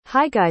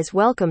Hi guys,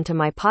 welcome to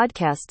my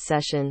podcast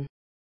session.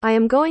 I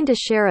am going to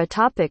share a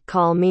topic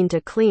called Mean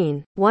to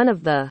Clean. One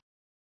of the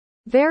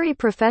very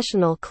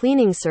professional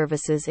cleaning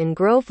services in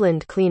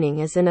Groveland. Cleaning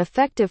is an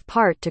effective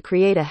part to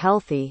create a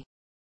healthy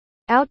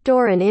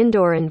outdoor and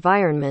indoor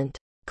environment.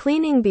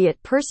 Cleaning, be it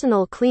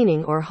personal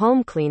cleaning or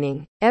home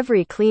cleaning,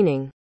 every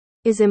cleaning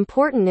is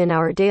important in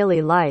our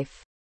daily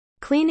life.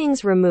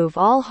 Cleanings remove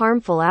all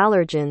harmful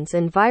allergens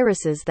and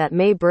viruses that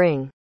may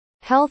bring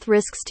health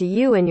risks to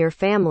you and your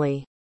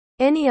family.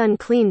 Any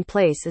unclean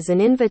place is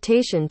an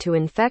invitation to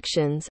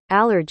infections,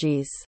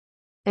 allergies,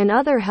 and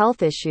other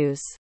health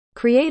issues.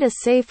 Create a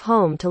safe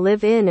home to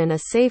live in and a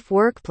safe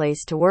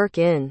workplace to work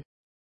in.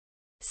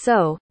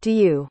 So, do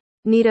you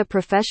need a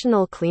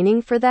professional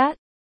cleaning for that?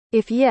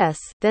 If yes,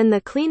 then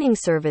the cleaning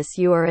service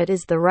you are at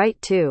is the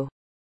right to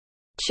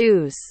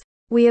choose.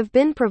 We have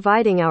been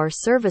providing our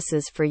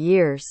services for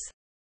years.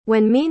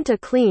 When Mean to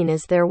Clean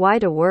is there, why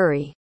to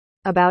worry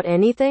about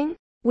anything?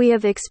 We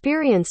have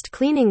experienced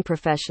cleaning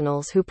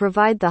professionals who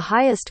provide the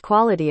highest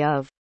quality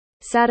of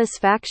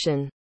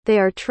satisfaction. They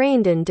are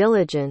trained and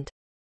diligent.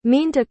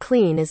 Mean to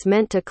Clean is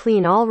meant to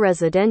clean all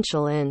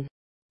residential and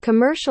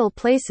commercial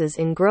places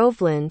in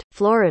Groveland,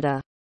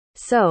 Florida.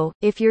 So,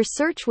 if your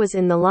search was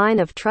in the line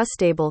of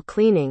trustable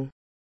cleaning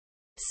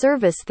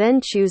service,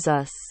 then choose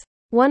us.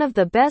 One of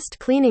the best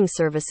cleaning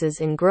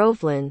services in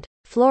Groveland,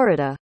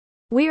 Florida.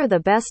 We are the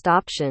best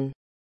option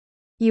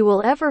you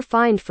will ever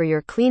find for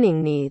your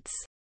cleaning needs.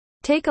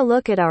 Take a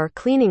look at our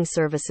cleaning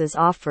services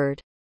offered.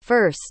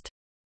 First,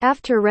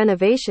 after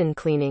renovation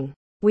cleaning.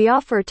 We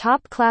offer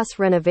top-class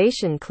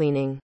renovation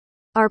cleaning.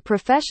 Our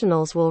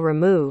professionals will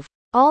remove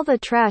all the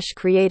trash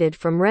created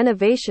from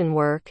renovation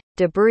work,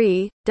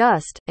 debris,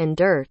 dust, and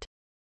dirt.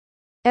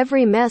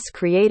 Every mess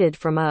created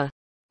from a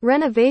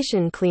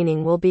renovation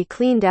cleaning will be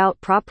cleaned out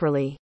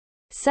properly.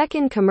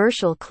 Second,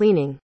 commercial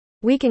cleaning.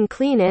 We can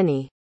clean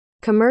any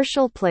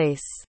commercial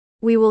place.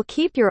 We will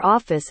keep your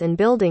office and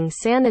building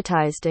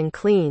sanitized and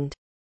cleaned.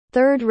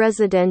 Third,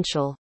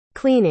 residential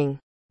cleaning.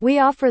 We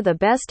offer the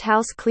best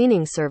house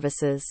cleaning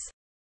services.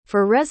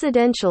 For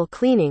residential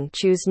cleaning,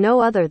 choose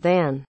no other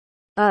than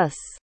us.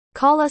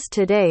 Call us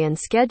today and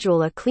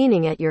schedule a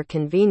cleaning at your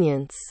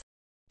convenience.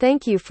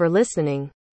 Thank you for listening.